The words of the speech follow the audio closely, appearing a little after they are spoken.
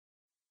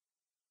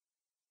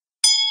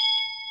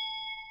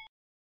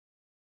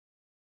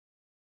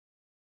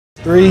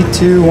3,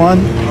 2, 1,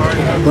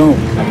 boom.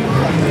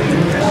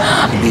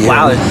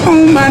 Wow.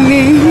 On my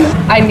knees.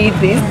 I need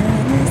these.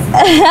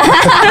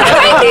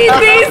 I need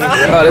these.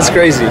 Oh, that's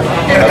crazy.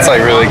 That's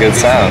like really good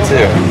sound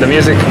too. The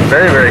music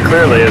very, very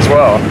clearly as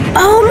well.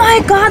 Oh my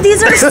god,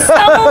 these are so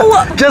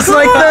Just cool.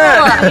 like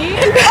that.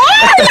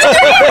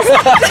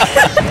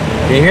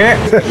 Can you hear it?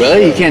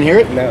 Really? You can't hear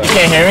it? No. You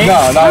can't hear me?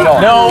 No, not at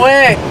all. No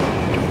way.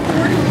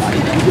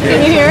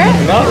 Can you hear it?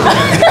 No.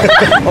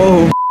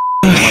 Oh.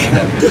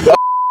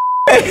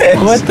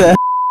 What the?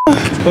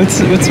 What's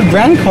the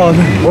brand called?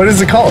 What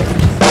is it called?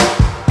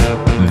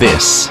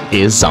 This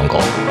is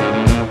Zungle.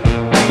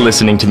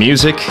 Listening to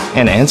music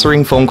and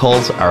answering phone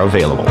calls are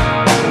available.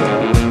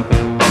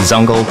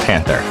 Zungle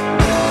Panther.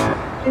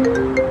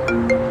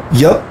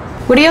 Yup.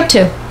 What are you up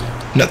to?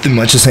 Nothing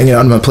much, just hanging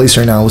out in my place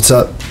right now. What's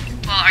up?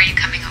 Well, are you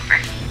coming over?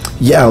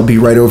 Yeah, I'll be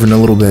right over in a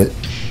little bit.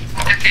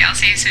 Okay, I'll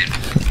see you soon.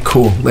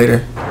 Cool,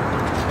 later.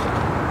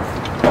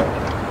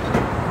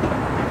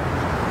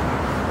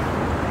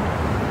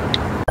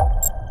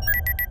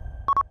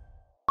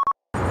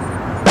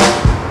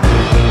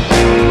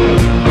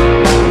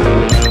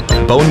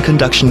 Bone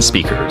conduction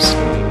speakers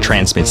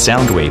transmit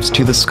sound waves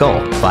to the skull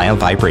via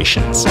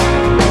vibrations.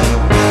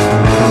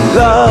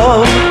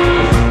 Love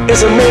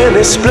is a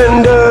many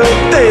splendor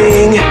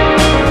thing.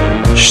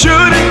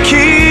 Shouldn't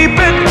keep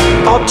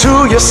it all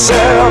to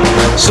yourself.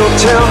 So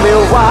tell me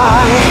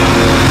why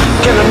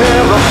can I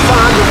never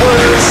find the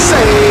words to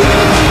say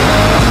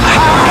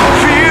how I'm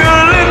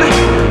feeling?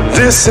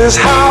 This is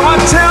how I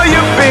tell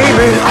you,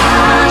 baby.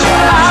 I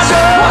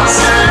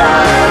just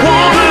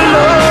wanna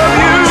love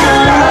you.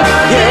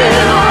 Yeah,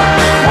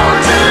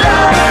 want to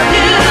love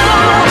you.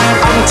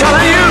 I'm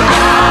telling you.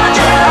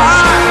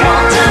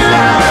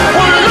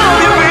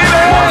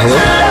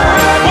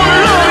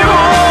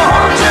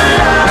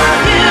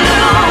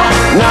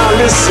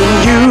 Listen,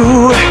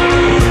 you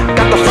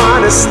got the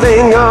finest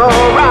thing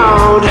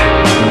around.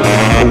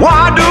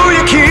 Why do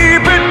you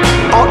keep it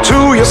all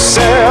to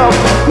yourself?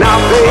 Now,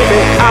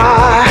 baby,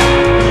 I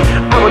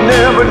would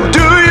never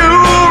do you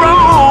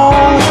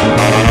wrong.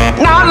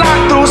 Not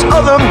like those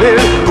other men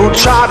who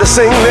try to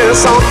sing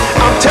this song.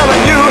 I'm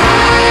telling you.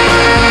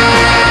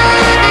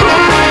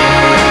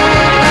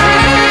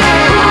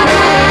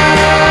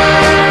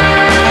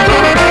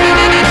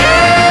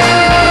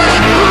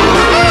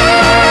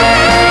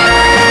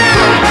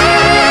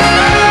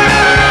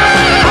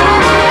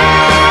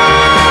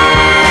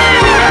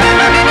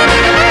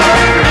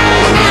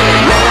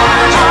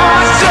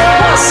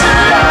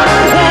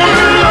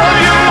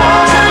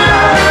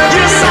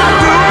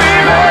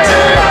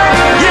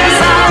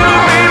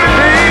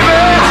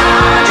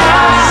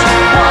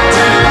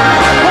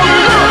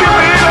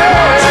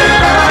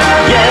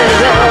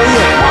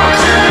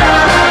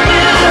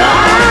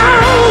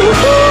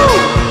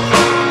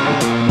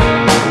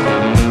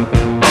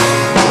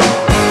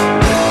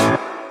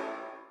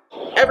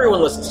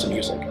 Everyone listens to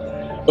music,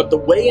 but the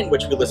way in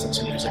which we listen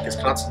to music is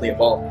constantly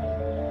evolving.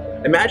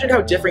 Imagine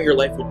how different your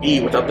life would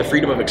be without the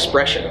freedom of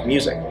expression of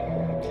music.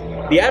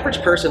 The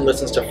average person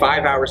listens to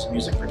 5 hours of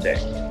music per day,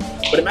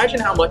 but imagine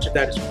how much of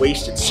that is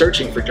wasted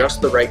searching for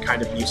just the right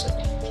kind of music.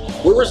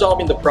 We're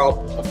resolving the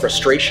problem of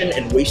frustration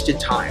and wasted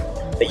time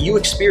that you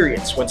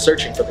experience when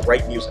searching for the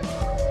right music.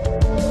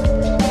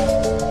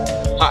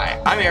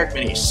 Hi, I'm Eric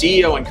Minnie,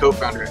 CEO and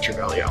co-founder at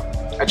Cervelio.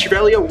 At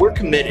Cervelio, we're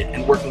committed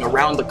and working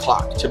around the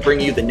clock to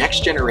bring you the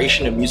next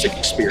generation of music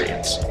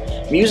experience.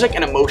 Music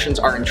and emotions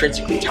are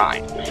intrinsically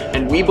tied,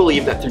 and we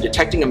believe that through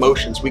detecting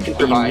emotions, we can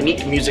provide a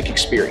unique music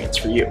experience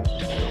for you.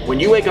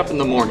 When you wake up in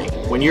the morning,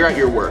 when you're at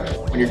your work,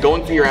 when you're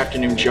going through your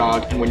afternoon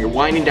jog, and when you're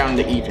winding down in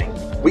the evening,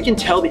 we can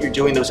tell that you're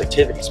doing those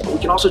activities, but we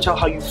can also tell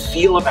how you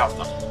feel about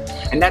them.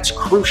 And that's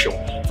crucial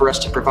for us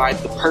to provide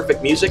the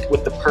perfect music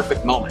with the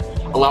perfect moment,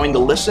 allowing the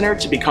listener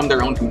to become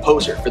their own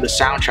composer for the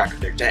soundtrack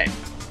of their day.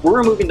 We're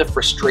removing the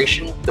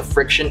frustration, the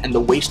friction, and the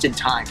wasted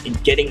time in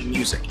getting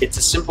music. It's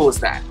as simple as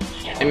that.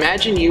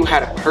 Imagine you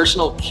had a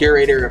personal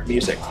curator of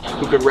music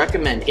who could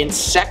recommend in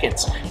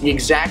seconds the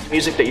exact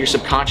music that your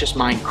subconscious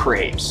mind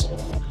craves.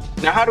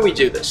 Now, how do we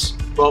do this?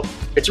 Well,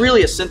 it's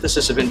really a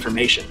synthesis of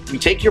information. We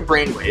take your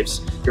brainwaves,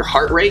 your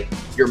heart rate,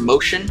 your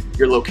motion,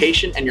 your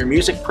location, and your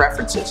music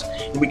preferences,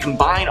 and we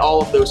combine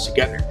all of those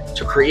together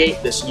to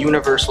create this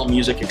universal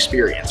music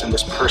experience and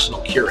this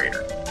personal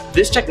curator.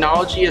 This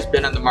technology has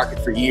been on the market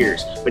for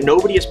years, but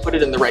nobody has put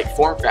it in the right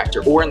form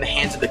factor or in the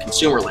hands of the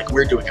consumer like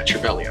we're doing at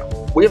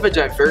Cervelio. We have a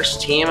diverse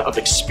team of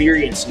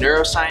experienced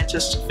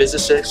neuroscientists,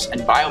 physicists,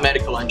 and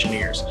biomedical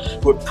engineers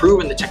who have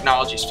proven the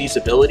technology's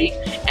feasibility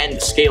and the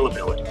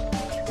scalability.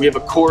 We have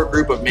a core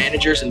group of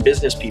managers and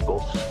business people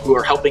who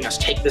are helping us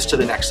take this to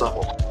the next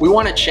level. We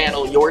want to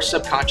channel your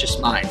subconscious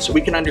mind so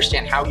we can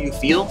understand how you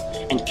feel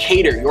and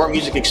cater your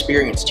music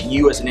experience to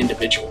you as an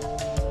individual.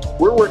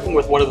 We're working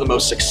with one of the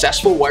most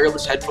successful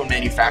wireless headphone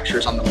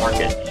manufacturers on the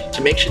market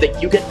to make sure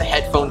that you get the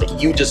headphone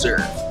that you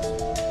deserve.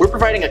 We're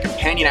providing a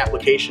companion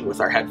application with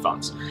our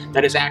headphones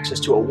that has access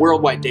to a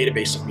worldwide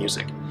database of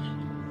music.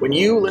 When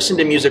you listen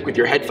to music with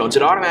your headphones,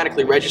 it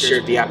automatically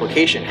registers the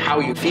application how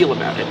you feel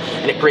about it,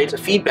 and it creates a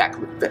feedback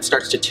loop that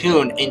starts to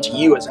tune into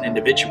you as an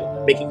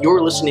individual, making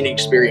your listening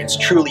experience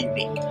truly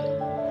unique.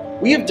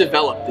 We have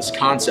developed this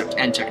concept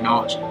and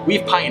technology.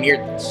 We've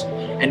pioneered this,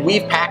 and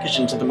we've packaged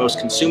into the most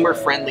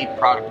consumer-friendly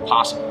product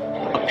possible,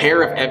 a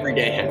pair of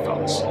everyday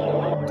headphones.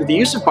 Through the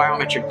use of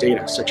biometric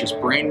data such as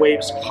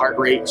brainwaves, heart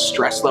rate,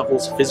 stress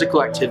levels,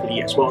 physical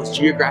activity, as well as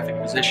geographic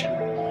position,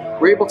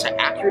 we're able to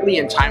accurately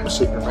and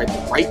timelessly provide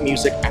the right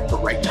music at the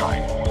right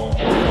time.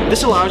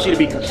 This allows you to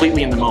be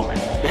completely in the moment.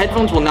 The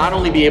headphones will not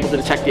only be able to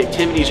detect the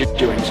activities you're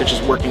doing, such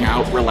as working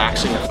out,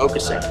 relaxing, or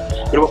focusing,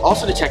 but it will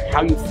also detect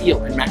how you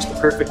feel and match the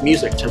perfect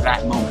music to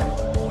that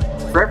moment.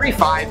 For every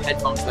 5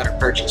 headphones that are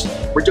purchased,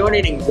 we're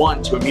donating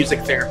 1 to a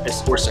music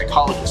therapist or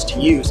psychologist to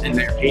use in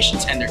their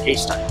patients and their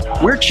case study.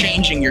 We're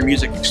changing your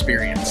music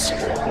experience,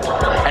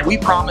 and we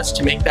promise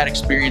to make that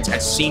experience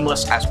as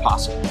seamless as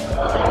possible.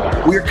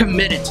 We're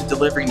committed to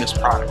delivering this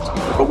product,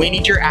 but we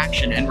need your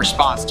action and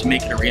response to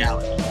make it a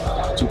reality.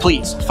 So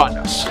please, fund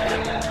us.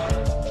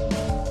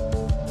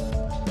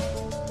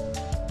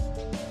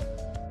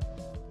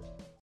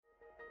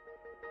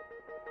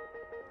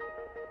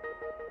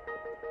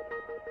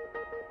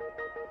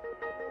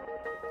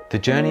 The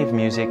journey of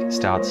music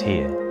starts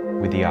here,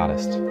 with the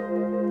artist.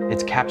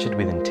 It's captured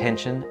with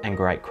intention and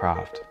great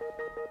craft,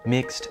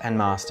 mixed and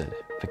mastered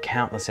for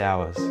countless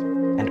hours,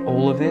 and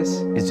all of this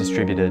is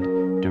distributed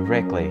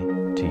directly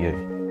to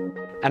you.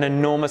 An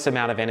enormous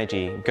amount of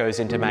energy goes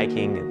into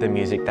making the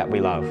music that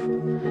we love,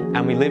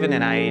 and we live in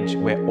an age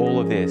where all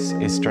of this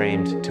is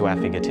streamed to our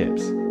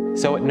fingertips.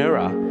 So at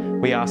Nura,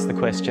 we ask the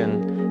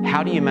question,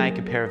 how do you make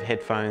a pair of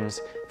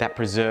headphones that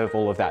preserve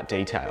all of that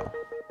detail?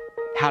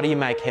 How do you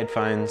make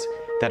headphones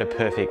that are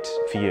perfect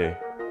for you?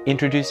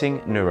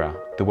 Introducing Nura,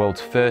 the world's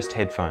first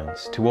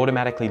headphones to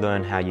automatically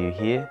learn how you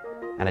hear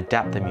and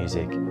adapt the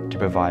music to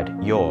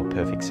provide your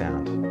perfect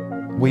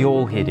sound. We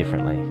all hear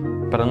differently,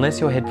 but unless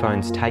your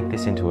headphones take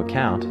this into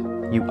account,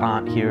 you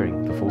aren't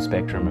hearing the full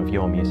spectrum of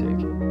your music.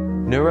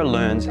 Nura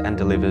learns and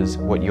delivers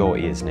what your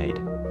ears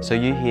need, so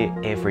you hear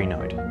every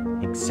note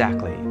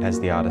exactly as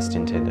the artist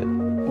intended.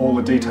 All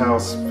the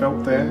details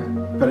felt there,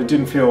 but it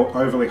didn't feel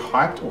overly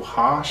hyped or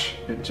harsh.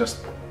 It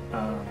just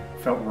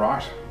felt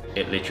right.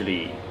 It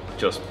literally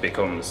just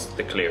becomes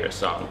the clearest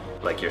song.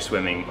 Like you're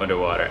swimming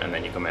underwater and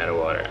then you come out of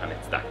water and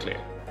it's that clear.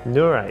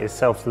 Nura is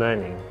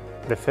self-learning.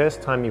 The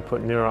first time you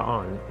put Nura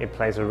on, it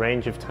plays a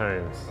range of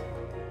tones.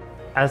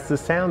 As the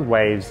sound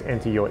waves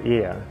enter your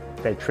ear,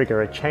 they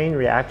trigger a chain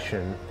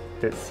reaction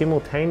that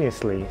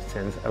simultaneously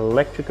sends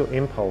electrical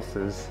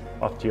impulses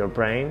off to your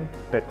brain,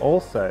 but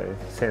also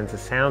sends a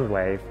sound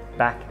wave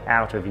back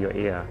out of your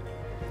ear.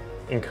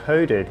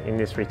 Encoded in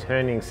this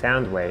returning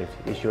sound wave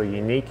is your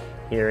unique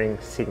hearing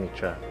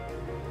signature.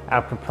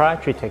 Our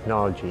proprietary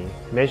technology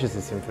measures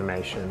this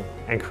information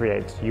and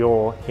creates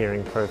your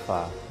hearing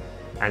profile.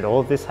 And all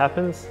of this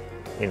happens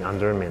in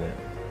under a minute.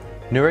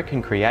 Nura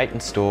can create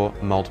and store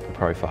multiple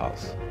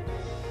profiles.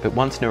 But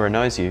once Nura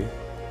knows you,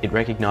 it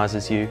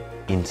recognizes you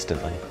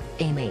instantly.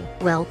 Amy,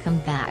 welcome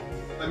back.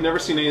 I've never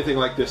seen anything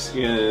like this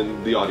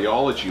in the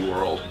audiology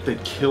world.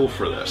 They'd kill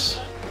for this.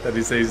 That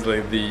is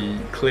easily the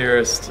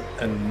clearest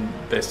and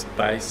best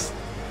bass,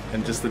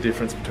 and just the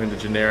difference between the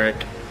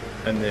generic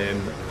and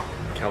then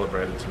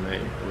calibrated to me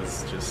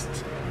was just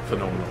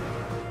phenomenal.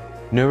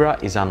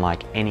 Nura is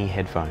unlike any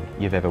headphone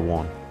you've ever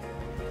worn.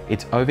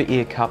 Its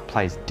over-ear cup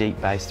plays deep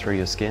bass through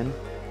your skin,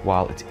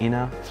 while its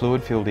inner,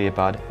 fluid-filled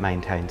earbud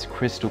maintains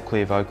crystal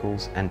clear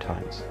vocals and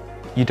tones.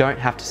 You don't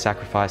have to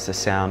sacrifice the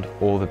sound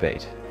or the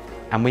beat,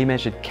 and we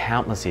measured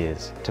countless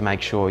ears to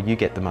make sure you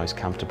get the most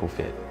comfortable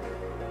fit.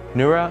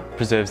 Nura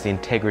preserves the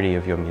integrity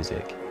of your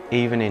music,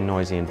 even in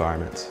noisy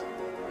environments.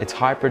 Its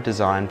hybrid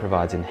design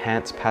provides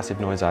enhanced passive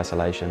noise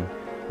isolation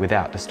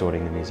without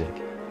distorting the music.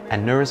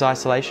 And Nura's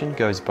isolation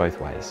goes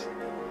both ways.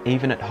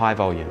 Even at high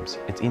volumes,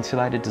 its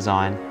insulated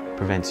design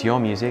prevents your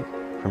music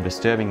from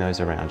disturbing those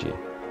around you.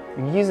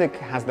 Music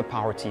has the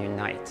power to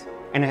unite,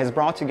 and it has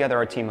brought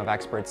together a team of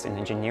experts in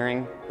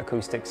engineering,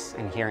 acoustics,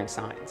 and hearing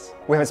science.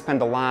 We have spent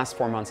the last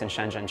 4 months in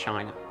Shenzhen,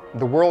 China,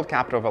 the world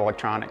capital of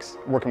electronics,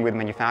 working with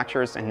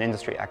manufacturers and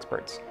industry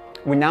experts.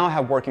 We now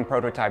have working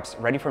prototypes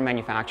ready for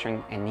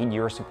manufacturing and need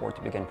your support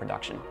to begin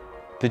production.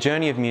 The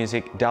journey of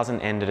music doesn't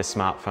end at a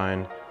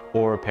smartphone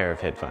or a pair of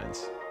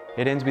headphones.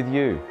 It ends with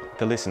you,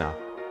 the listener.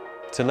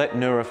 So let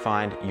Nura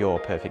find your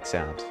perfect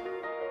sound.